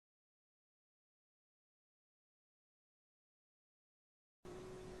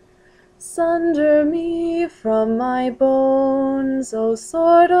Sunder me from my bones, O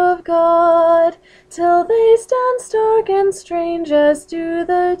sword of God, till they stand stark and strange as do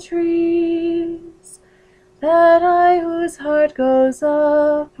the trees, that I whose heart goes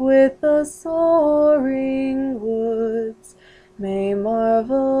up with the soaring woods may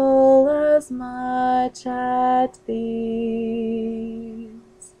marvel as much at these.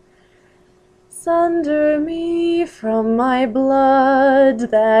 Sunder me from my blood,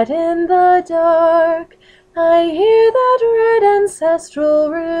 that in the dark I hear that red ancestral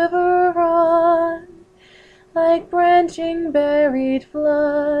river run, like branching buried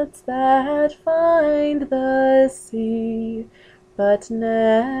floods that find the sea, but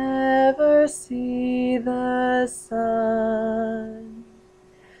never see the sun.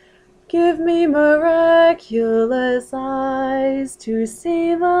 Give me miraculous eyes to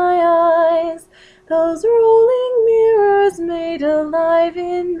see my eyes, those rolling mirrors made alive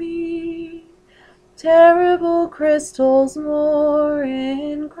in me, terrible crystals more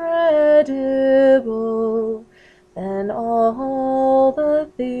incredible than all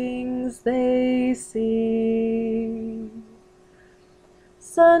the things they see.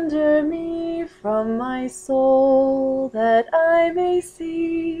 Sunder me from my soul, that I may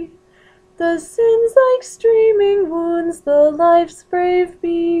see the sins like streaming wounds, the life's brave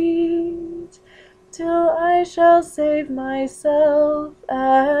beat, till I shall save myself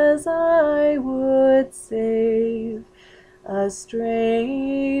as I would save a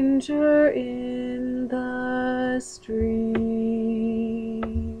stranger in the street.